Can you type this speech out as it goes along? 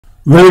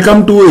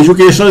Welcome to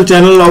educational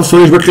channel of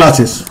Suresh Bhatt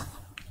classes.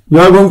 We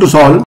are going to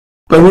solve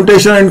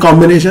permutation and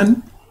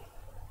combination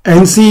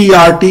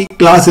NCERT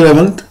class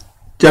 11th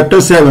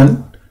chapter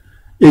 7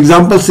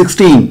 example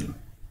 16.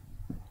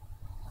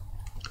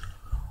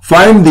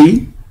 Find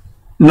the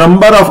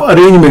number of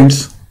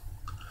arrangements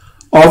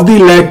of the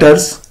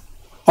letters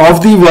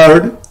of the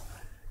word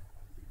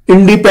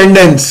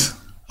independence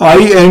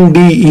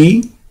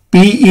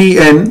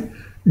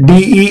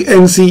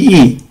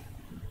INDEPENDENCE.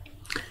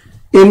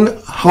 In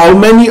how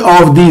many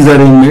of these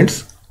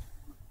arrangements?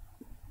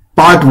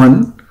 Part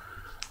 1.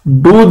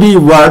 Do the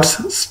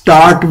words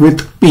start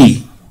with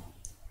P?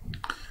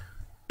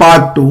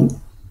 Part 2.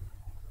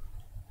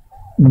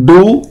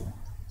 Do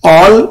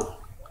all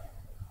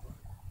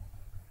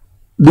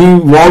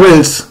the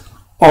vowels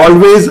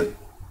always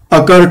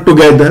occur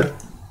together?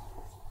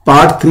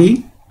 Part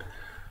 3.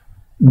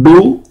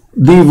 Do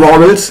the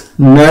vowels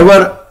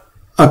never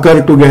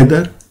occur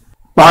together?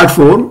 Part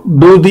 4.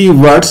 Do the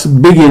words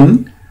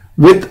begin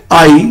with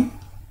I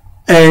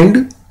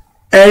and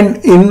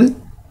end in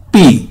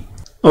P?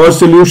 Our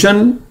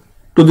solution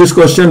to this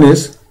question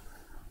is,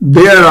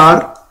 there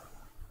are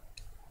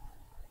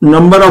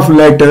number of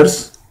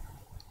letters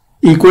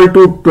equal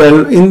to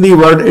 12 in the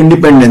word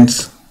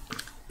independence,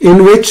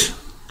 in which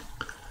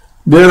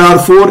there are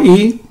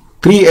 4E,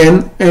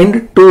 3N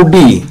and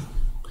 2D.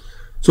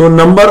 So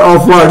number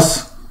of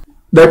words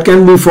that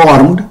can be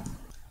formed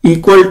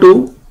equal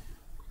to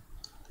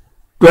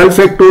 12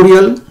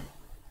 factorial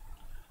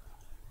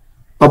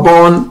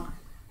upon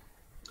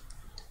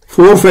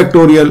 4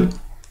 factorial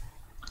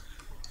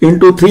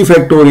into 3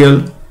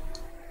 factorial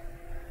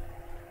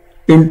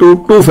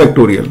into 2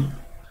 factorial.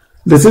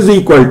 This is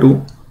equal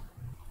to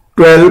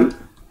 12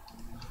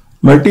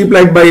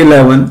 multiplied by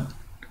 11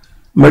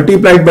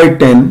 multiplied by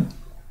 10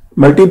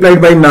 multiplied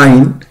by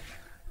 9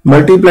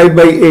 multiplied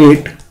by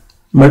 8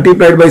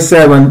 multiplied by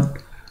 7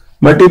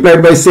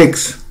 multiplied by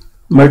 6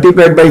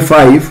 multiplied by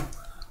 5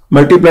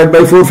 multiplied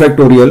by 4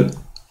 factorial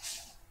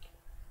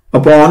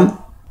upon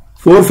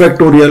 4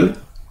 factorial,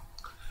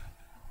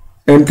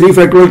 and 3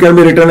 factorial can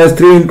be written as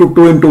 3 into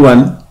 2 into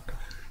 1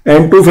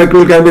 and 2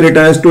 factorial can be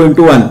written as 2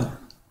 into 1.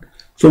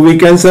 So we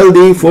cancel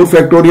the 4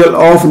 factorial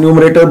of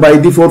numerator by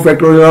the 4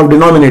 factorial of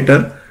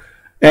denominator,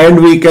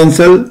 and we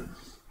cancel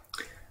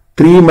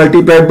 3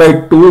 multiplied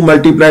by 2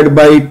 multiplied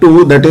by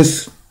 2, that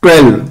is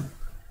 12,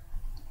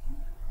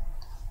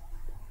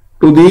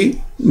 to the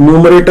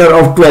numerator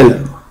of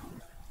 12.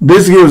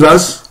 This gives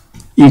us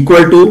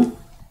equal to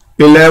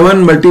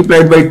 11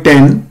 multiplied by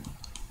 10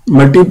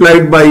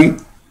 multiplied by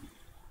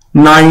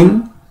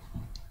 9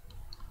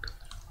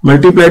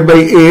 multiplied by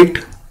 8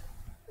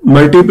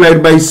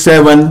 multiplied by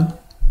 7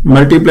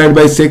 multiplied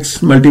by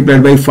 6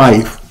 multiplied by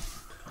 5.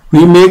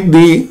 We make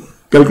the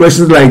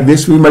calculations like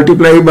this. We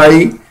multiply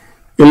by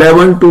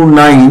 11 to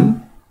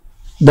 9,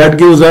 that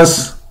gives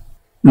us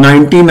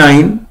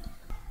 99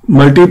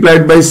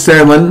 multiplied by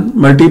 7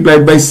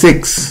 multiplied by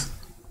 6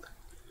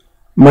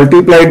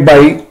 multiplied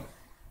by,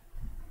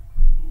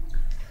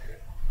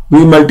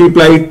 we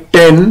multiply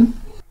 10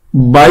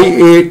 by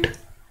 8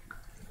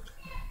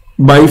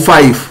 by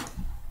 5.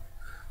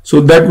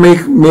 So that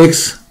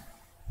makes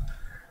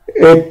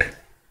it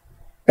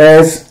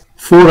as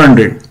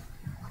 400.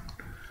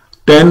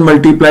 10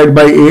 multiplied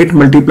by 8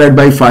 multiplied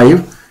by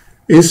 5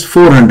 is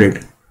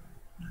 400.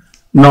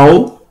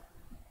 Now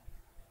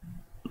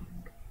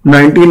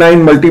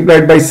 99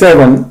 multiplied by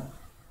 7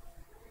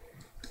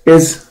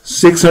 is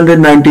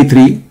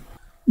 693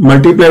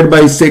 multiplied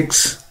by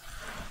 6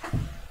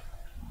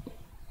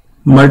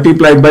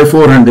 multiplied by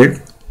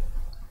 400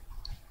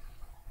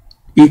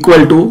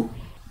 equal to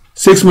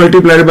 6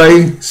 multiplied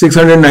by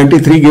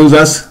 693 gives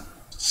us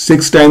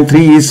 6 times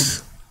 3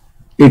 is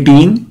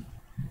 18.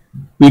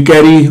 We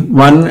carry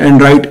 1 and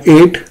write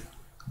 8.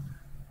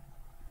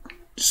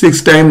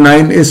 6 times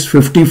 9 is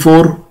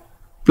 54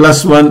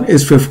 plus 1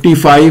 is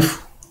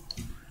 55.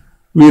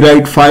 We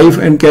write 5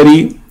 and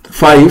carry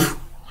 5,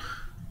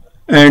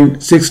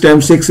 and 6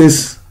 times 6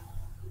 is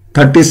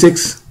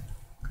 36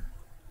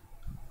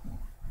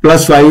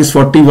 plus 5 is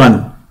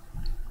 41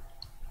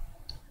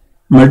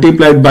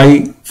 multiplied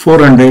by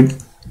 400.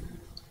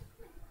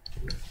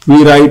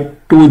 We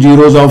write 2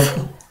 zeros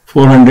of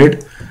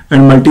 400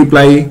 and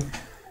multiply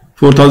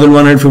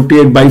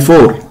 4158 by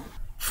 4.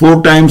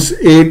 4 times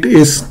 8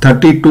 is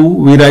 32.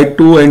 We write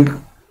 2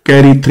 and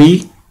carry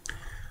 3.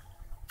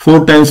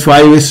 4 times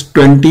 5 is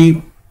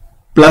 20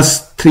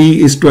 plus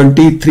 3 is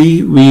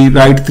 23. We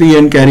write 3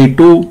 and carry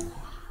 2.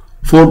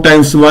 4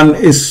 times 1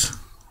 is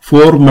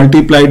 4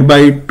 multiplied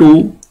by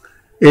 2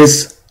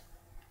 is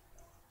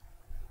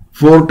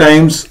 4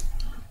 times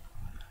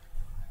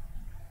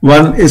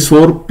 1 is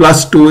 4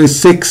 plus 2 is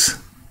 6.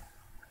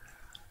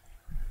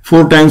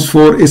 4 times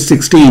 4 is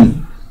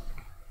 16.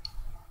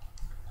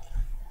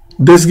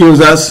 This gives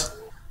us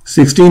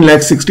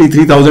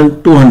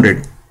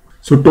 16,63,200.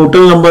 So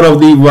total number of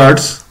the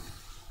words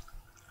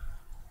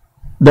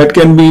that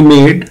can be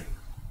made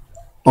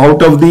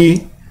out of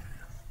the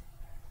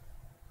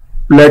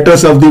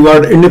letters of the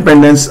word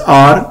independence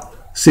are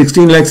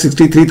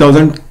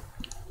 16,63,200.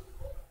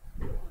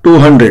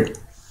 200.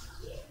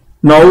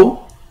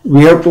 Now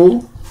we have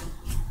to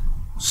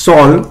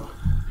solve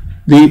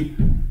the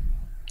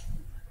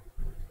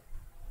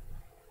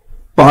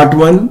part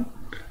 1,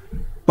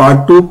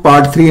 part 2,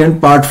 part 3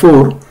 and part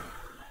 4.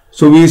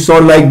 So we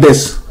solve like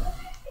this.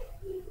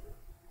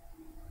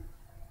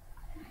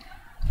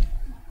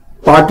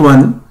 Part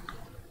 1.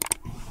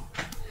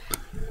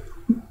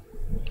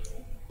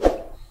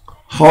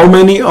 How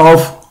many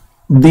of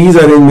these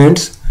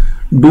arrangements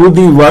do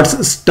the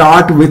words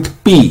start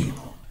with P?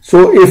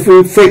 So if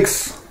we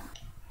fix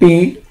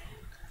P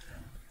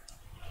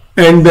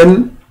and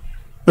then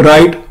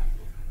write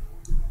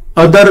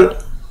other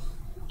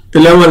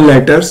 11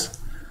 letters,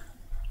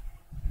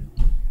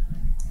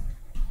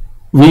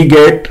 we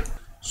get,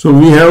 so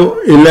we have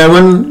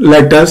 11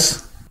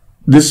 letters.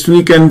 This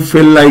we can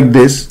fill like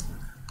this.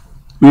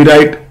 We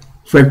write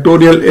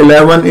factorial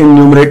 11 in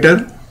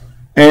numerator,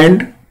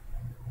 and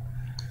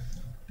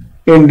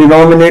in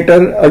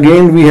denominator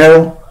again we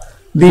have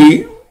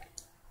the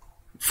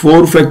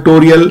 4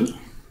 factorial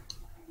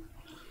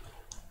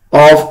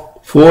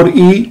of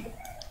 4e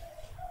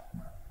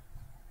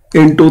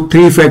into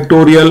 3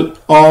 factorial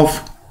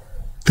of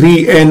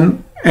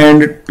 3n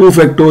and 2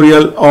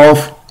 factorial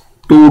of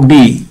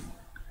 2d.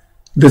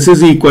 This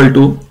is equal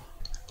to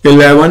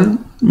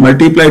 11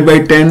 multiplied by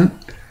 10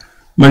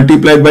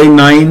 multiplied by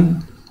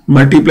 9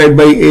 multiplied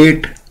by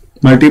 8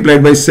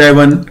 multiplied by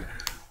 7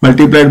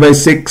 multiplied by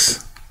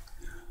 6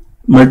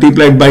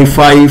 multiplied by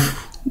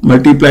 5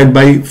 multiplied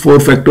by 4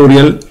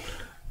 factorial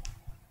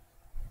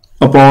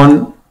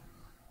upon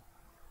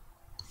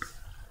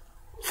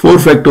 4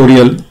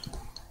 factorial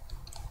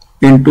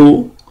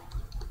into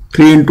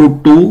 3 into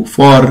 2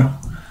 for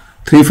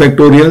 3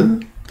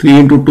 factorial, 3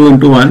 into 2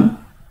 into 1,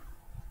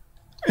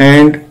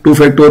 and 2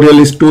 factorial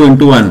is 2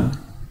 into 1.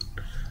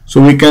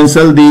 So we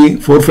cancel the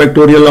 4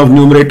 factorial of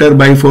numerator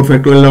by 4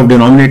 factorial of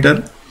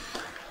denominator,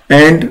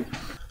 and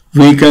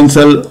we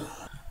cancel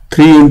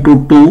 3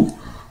 into 2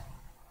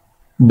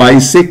 by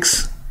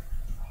 6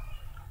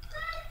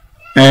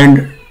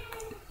 and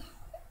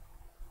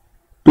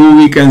 2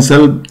 we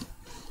cancel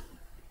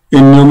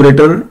in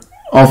numerator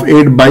of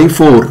 8 by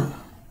 4.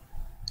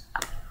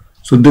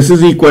 So this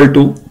is equal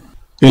to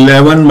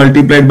 11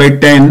 multiplied by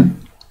 10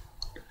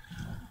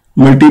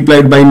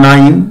 multiplied by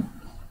 9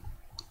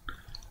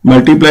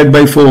 multiplied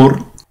by 4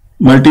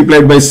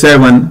 multiplied by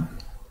 7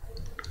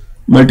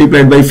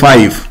 multiplied by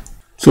 5.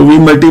 So we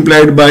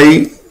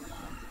multiply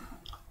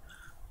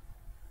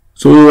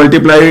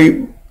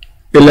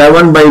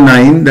 11 by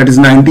 9, that is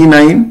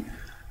 99,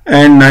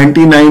 and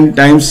 99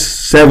 times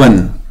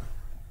 7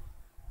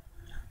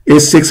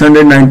 is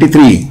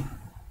 693,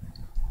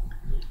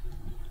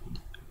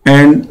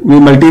 and we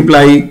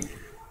multiply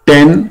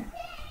 10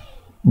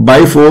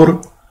 by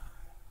 4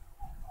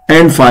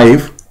 and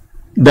 5,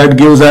 that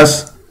gives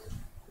us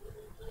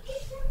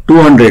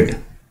 200.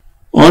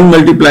 On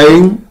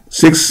multiplying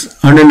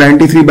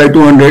 693 by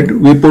 200,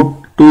 we put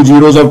 2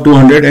 zeros of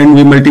 200 and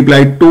we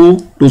multiply 2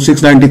 to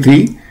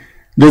 693.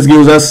 This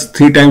gives us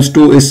 3 times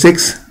 2 is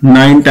 6,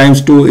 9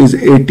 times 2 is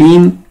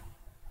 18.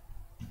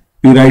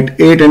 We write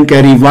 8 and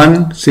carry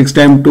 1. 6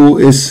 times 2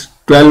 is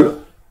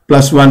 12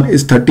 plus 1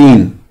 is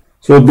 13.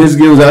 So this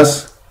gives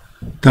us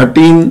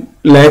 13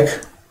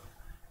 lakh.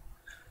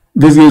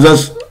 This gives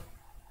us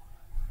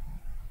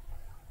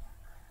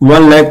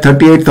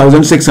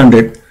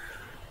 1,38,600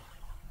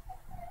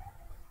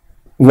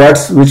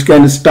 words which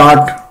can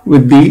start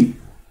with the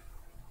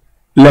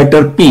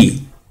letter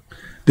P.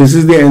 This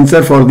is the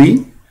answer for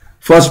the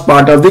first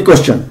part of the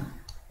question.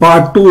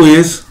 Part 2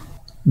 is,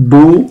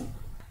 do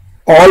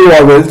all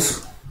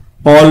vowels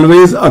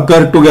always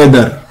occur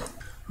together?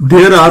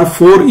 There are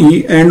 4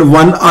 E and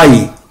 1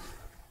 I.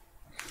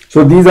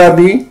 So these are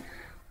the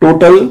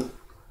total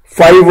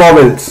 5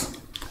 vowels,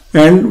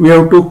 and we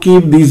have to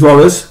keep these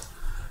vowels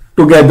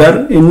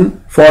together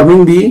in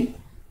forming the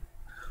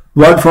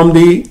word from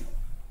the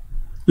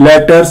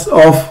letters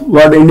of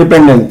word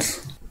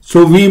independence.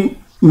 So we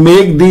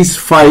make these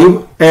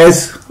 5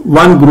 as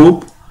one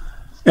group,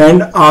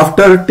 and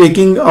after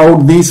taking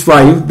out these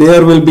 5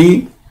 there will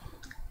be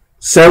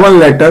 7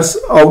 letters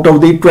out of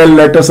the 12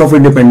 letters of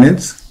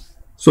independence.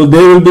 So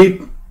there will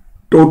be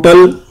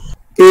total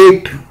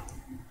 8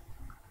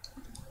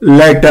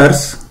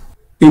 letters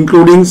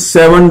including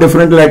 7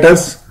 different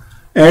letters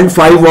and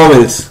 5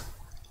 vowels,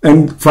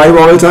 and 5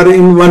 vowels are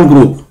in one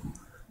group.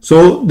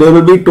 So there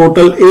will be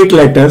total 8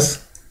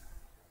 letters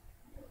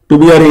to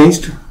be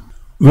arranged.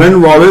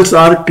 When vowels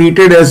are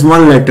treated as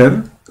one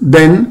letter,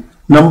 then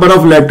number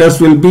of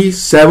letters will be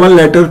 7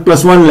 letters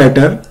plus 1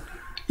 letter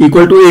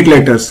equal to 8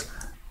 letters,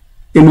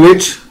 in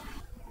which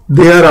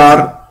there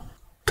are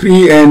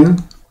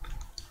 3N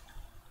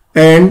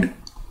and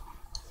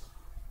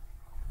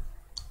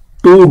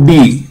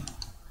 2D.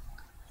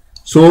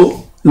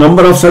 So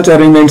number of such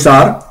arrangements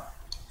are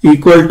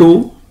equal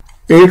to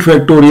 8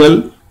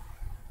 factorial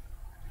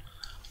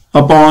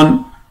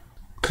upon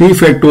 3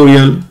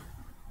 factorial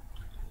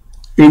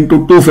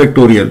into 2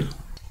 factorial,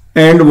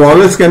 and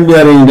vowels can be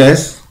arranged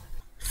as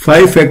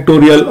 5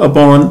 factorial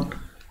upon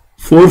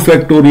 4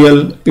 factorial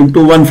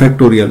into 1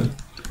 factorial,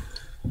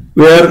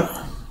 where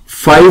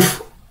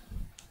 5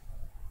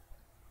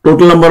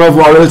 total number of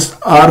vowels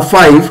are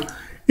 5,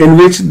 in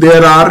which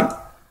there are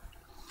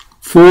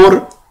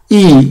 4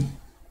 E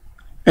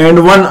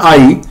and 1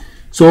 I.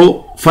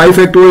 So 5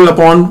 factorial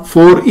upon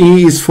 4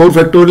 E is 4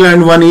 factorial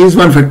and 1 E is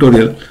 1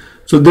 factorial.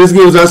 So this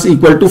gives us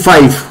equal to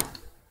 5.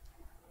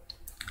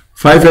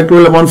 5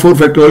 factorial upon 4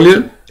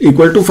 factorial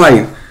equal to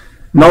 5.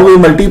 Now we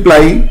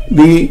multiply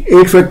the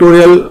 8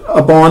 factorial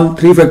upon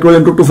 3 factorial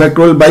into 2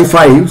 factorial by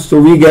 5.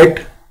 So we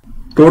get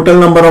total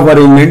number of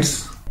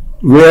arrangements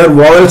where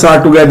vowels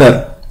are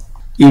together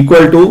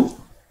equal to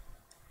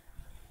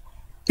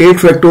 8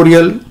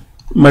 factorial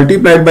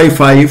multiplied by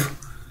 5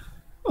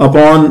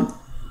 upon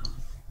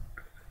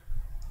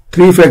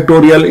 3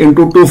 factorial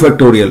into 2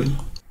 factorial.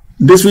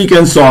 This we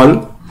can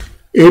solve.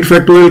 8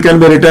 factorial can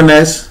be written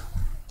as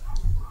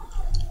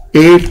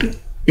 8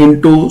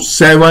 into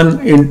 7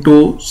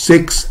 into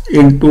 6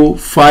 into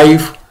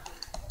 5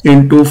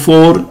 into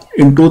 4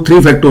 into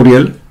 3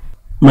 factorial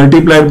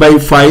multiplied by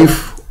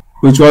 5,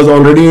 which was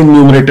already in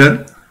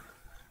numerator,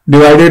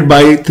 divided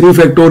by 3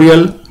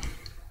 factorial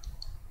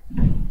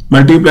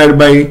multiplied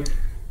by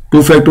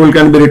 2 factorial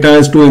can be written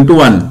as 2 into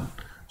 1.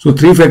 So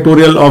 3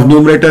 factorial of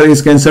numerator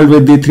is cancelled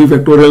with the 3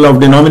 factorial of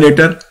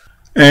denominator,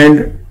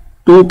 and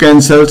 2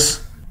 cancels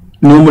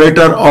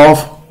numerator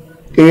of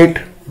 8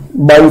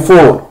 by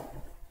 4.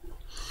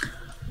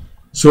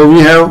 So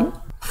we have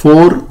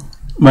 4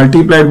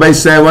 multiplied by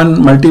 7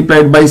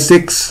 multiplied by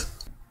 6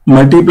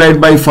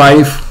 multiplied by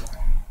 5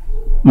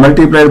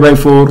 multiplied by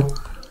 4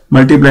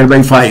 multiplied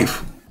by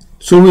 5.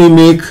 So we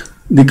make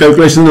the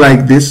calculation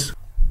like this.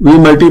 We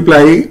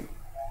multiply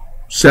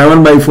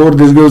 7 by 4,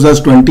 this gives us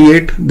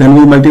 28. Then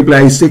we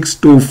multiply 6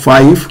 to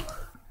 5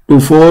 to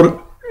 4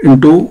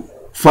 into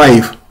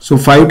 5. So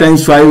 5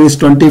 times 5 is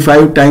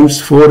 25 times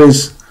 4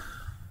 is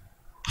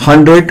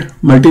 100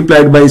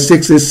 multiplied by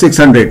 6 is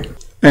 600.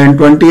 And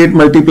 28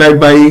 multiplied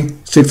by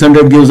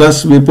 600 gives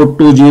us, we put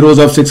 2 zeros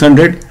of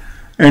 600,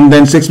 and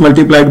then 6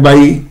 multiplied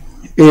by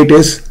 8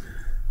 is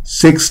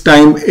 6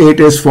 times 8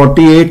 is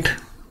 48.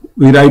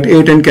 We write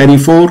 8 and carry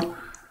 4.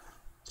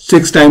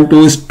 6 times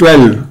 2 is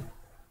 12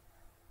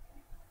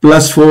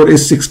 plus 4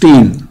 is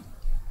 16.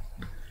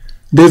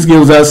 This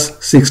gives us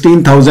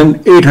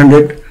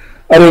 16,800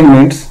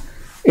 arrangements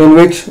in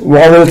which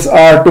vowels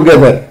are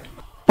together.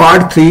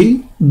 Part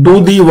 3.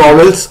 Do the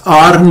vowels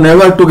are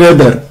never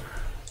together?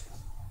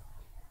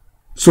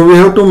 So we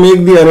have to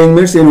make the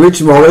arrangements in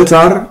which vowels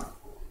are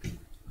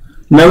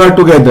never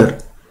together.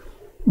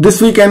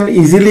 This we can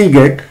easily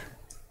get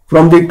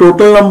from the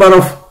total number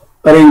of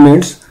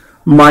arrangements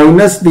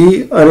minus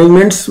the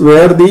arrangements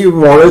where the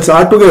vowels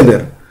are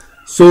together.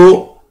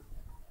 So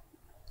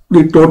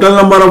the total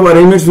number of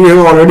arrangements we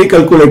have already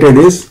calculated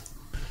is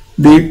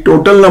the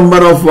total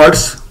number of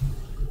words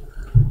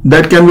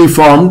that can be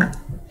formed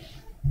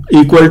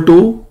equal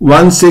to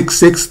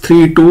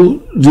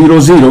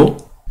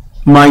 1663200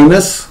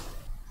 minus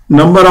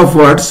number of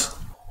words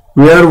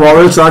where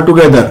vowels are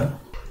together,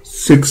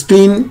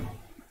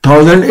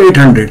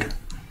 16,800.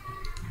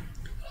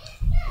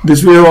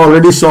 This we have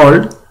already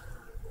solved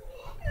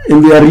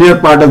in the earlier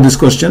part of this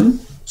question.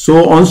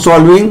 So on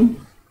solving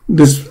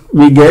this,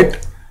 we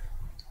get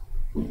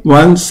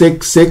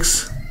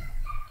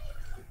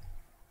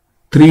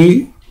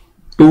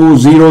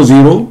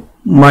 1663200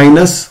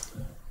 minus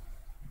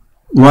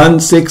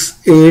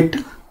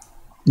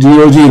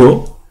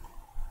 16800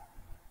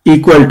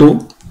 equal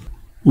to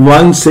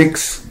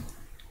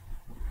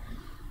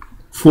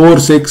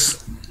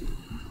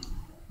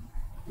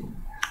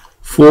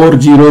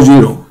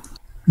 1646400.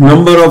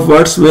 Number of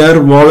words where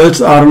vowels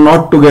are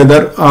not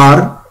together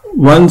are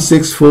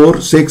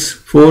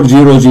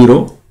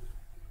 1646400,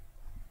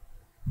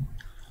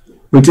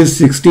 which is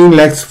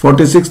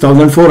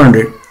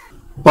 16,46,400.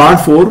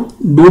 Part 4.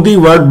 Do the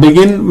word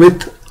begin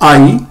with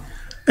I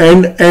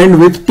and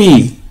end with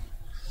P?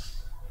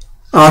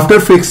 After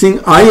fixing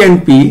I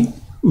and P,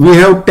 we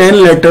have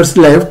 10 letters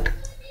left,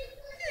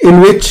 in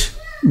which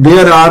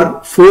there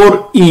are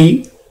 4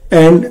 E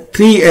and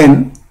 3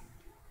 N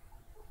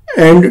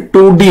and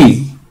 2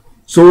 D.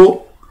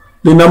 So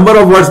the number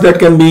of words that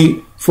can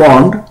be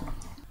formed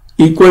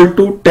equal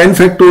to 10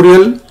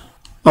 factorial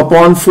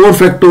upon 4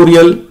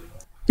 factorial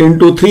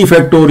into 3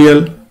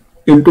 factorial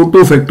into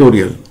 2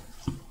 factorial.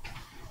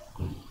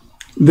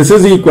 This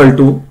is equal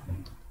to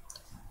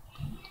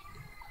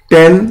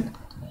 10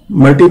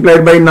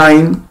 multiplied by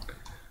 9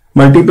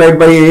 multiplied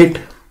by 8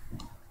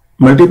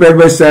 multiplied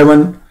by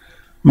 7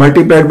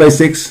 multiplied by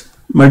 6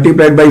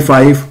 multiplied by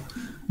 5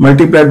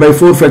 multiplied by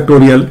 4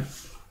 factorial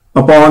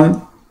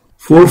upon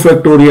 4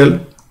 factorial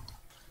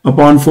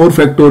upon 4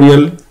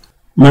 factorial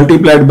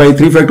multiplied by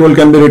 3 factorial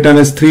can be written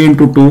as 3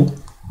 into 2,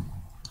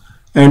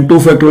 and 2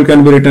 factorial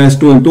can be written as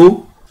 2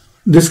 into.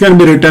 This can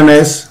be written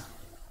as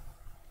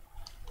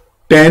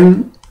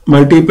 10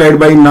 multiplied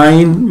by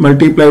 9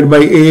 multiplied by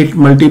 8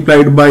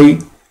 multiplied by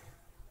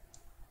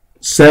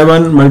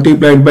 7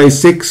 multiplied by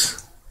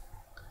 6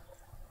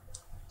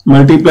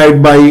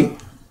 multiplied by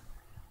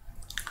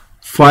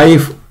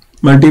 5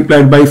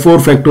 multiplied by 4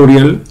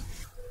 factorial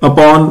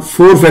upon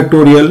 4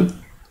 factorial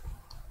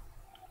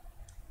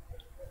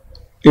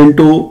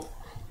into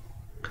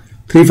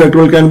 3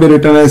 factorial can be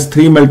written as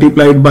 3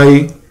 multiplied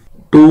by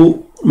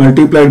 2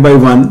 multiplied by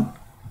 1,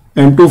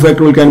 and 2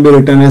 factorial can be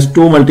written as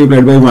 2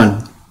 multiplied by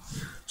 1.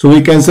 So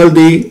we cancel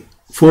the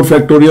 4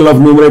 factorial of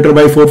numerator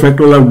by 4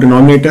 factorial of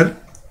denominator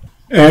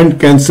and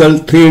cancel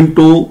 3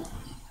 into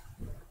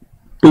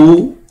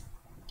 2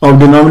 of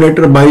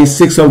denominator by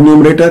 6 of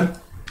numerator,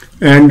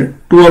 and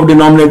 2 of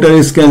denominator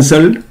is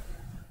cancelled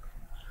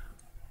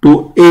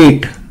to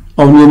 8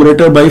 of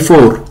numerator by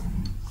 4.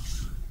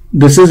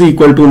 This is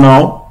equal to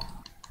now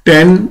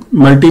 10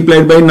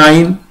 multiplied by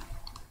 9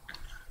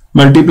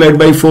 multiplied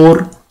by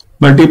 4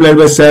 multiplied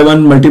by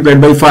 7 multiplied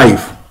by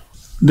 5.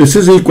 This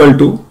is equal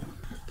to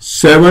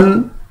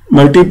 7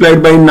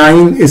 multiplied by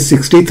 9 is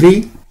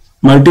 63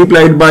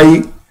 multiplied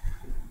by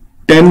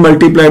 10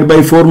 multiplied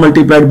by 4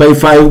 multiplied by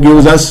 5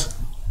 gives us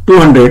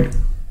 200.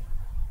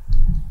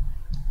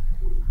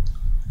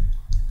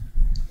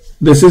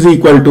 This is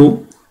equal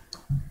to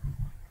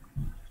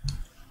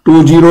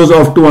 2 zeros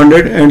of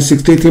 200, and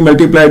 63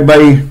 multiplied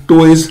by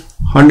 2 is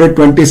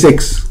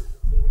 126.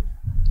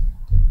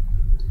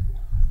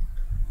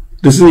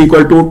 This is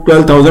equal to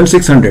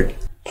 12,600.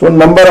 So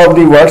number of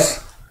the words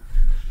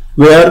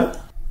where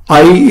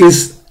I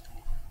is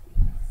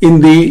in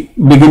the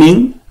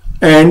beginning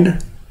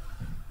and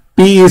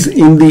P is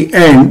in the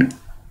end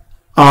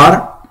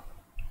are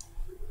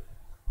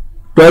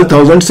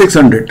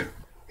 12,600.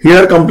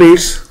 Here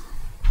completes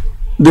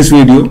this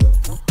video.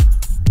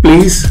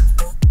 Please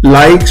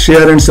like,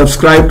 share and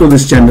subscribe to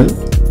this channel.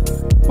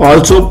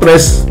 Also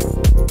press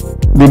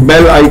the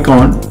bell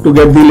icon to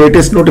get the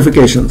latest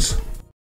notifications.